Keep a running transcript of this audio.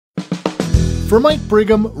For Mike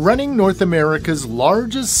Brigham, running North America's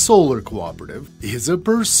largest solar cooperative is a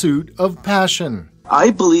pursuit of passion.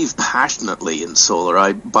 I believe passionately in solar.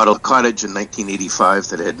 I bought a cottage in 1985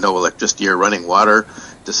 that had no electricity or running water,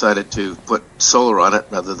 decided to put solar on it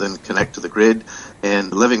rather than connect to the grid.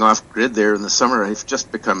 And living off grid there in the summer, I've just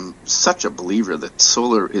become such a believer that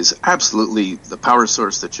solar is absolutely the power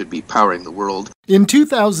source that should be powering the world. In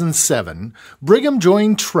 2007, Brigham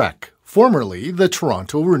joined TREC, formerly the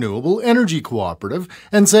Toronto Renewable Energy Cooperative,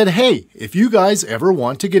 and said, "Hey, if you guys ever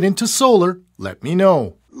want to get into solar, let me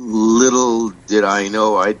know." Little did I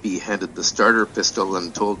know I'd be handed the starter pistol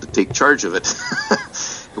and told to take charge of it.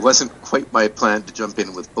 It wasn't quite my plan to jump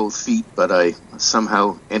in with both feet, but I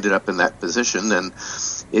somehow ended up in that position, and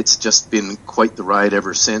it's just been quite the ride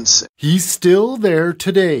ever since. He's still there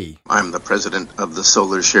today. I'm the president of the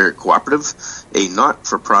SolarShare Cooperative, a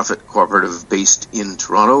not-for-profit cooperative based in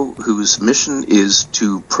Toronto, whose mission is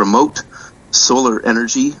to promote solar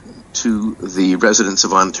energy to the residents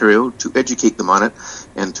of Ontario, to educate them on it,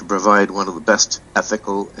 and to provide one of the best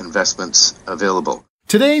ethical investments available.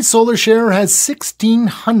 Today, SolarShare has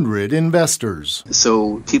 1,600 investors.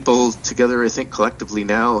 So people together, I think collectively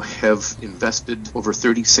now, have invested over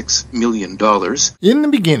 $36 million. In the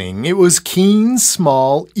beginning, it was keen,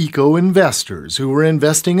 small eco-investors who were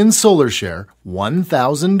investing in SolarShare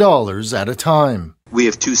 $1,000 at a time. We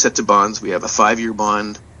have two sets of bonds. We have a 5-year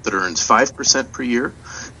bond that earns 5% per year,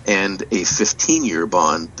 and a 15-year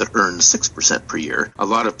bond that earns 6% per year. A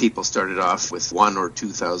lot of people started off with $1,000 or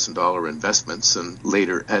 $2,000 investments and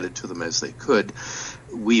later added to them as they could.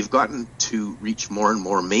 We've gotten to reach more and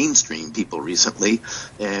more mainstream people recently,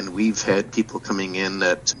 and we've had people coming in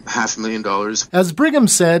at $500,000. As Brigham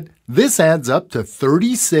said, this adds up to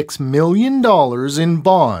 $36 million in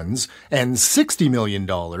bonds and $60 million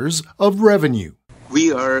of revenue.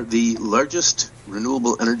 We are the largest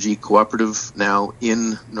renewable energy cooperative now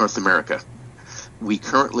in North America. We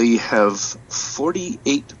currently have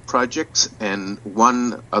 48 projects and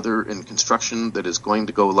one other in construction that is going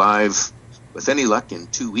to go live with any luck in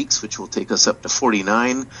 2 weeks, which will take us up to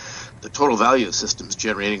 49. The total value of systems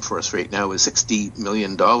generating for us right now is $60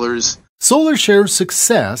 million. SolarShare's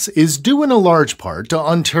success is due in a large part to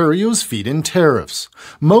Ontario's feed-in tariffs.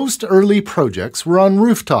 Most early projects were on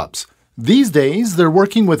rooftops. These days, they're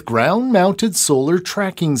working with ground-mounted solar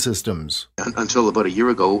tracking systems. Until about a year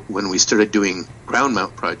ago, when we started doing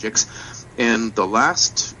ground-mount projects, and the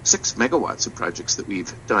last 6 megawatts of projects that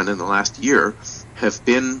we've done in the last year have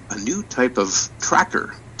been a new type of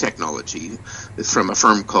tracker technology from a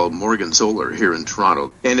firm called Morgan Solar here in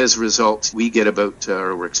Toronto. And as a result,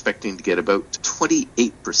 we're expecting to get about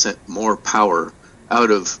 28% more power out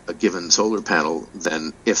of a given solar panel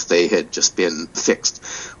than if they had just been fixed.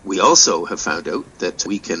 We also have found out that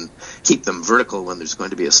we can keep them vertical when there's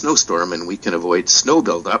going to be a snowstorm, and we can avoid snow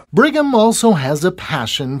buildup. Brigham also has a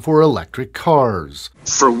passion for electric cars.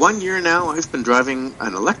 For 1 year now, I've been driving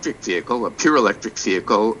an electric vehicle, a pure electric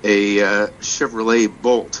vehicle, a Chevrolet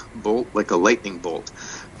Bolt like a lightning bolt,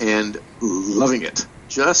 and loving it,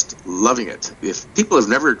 just loving it. If people have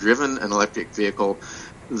never driven an electric vehicle,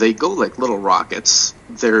 they go like little rockets.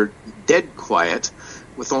 They're dead quiet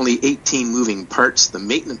with only 18 moving parts. The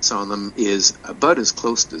maintenance on them is about as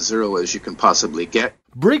close to zero as you can possibly get.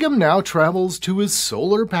 Brigham now travels to his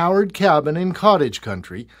solar-powered cabin in cottage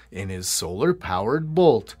country in his solar-powered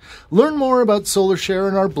Bolt. Learn more about SolarShare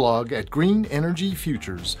in our blog at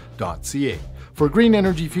greenenergyfutures.ca. For Green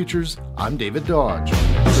Energy Futures, I'm David Dodge.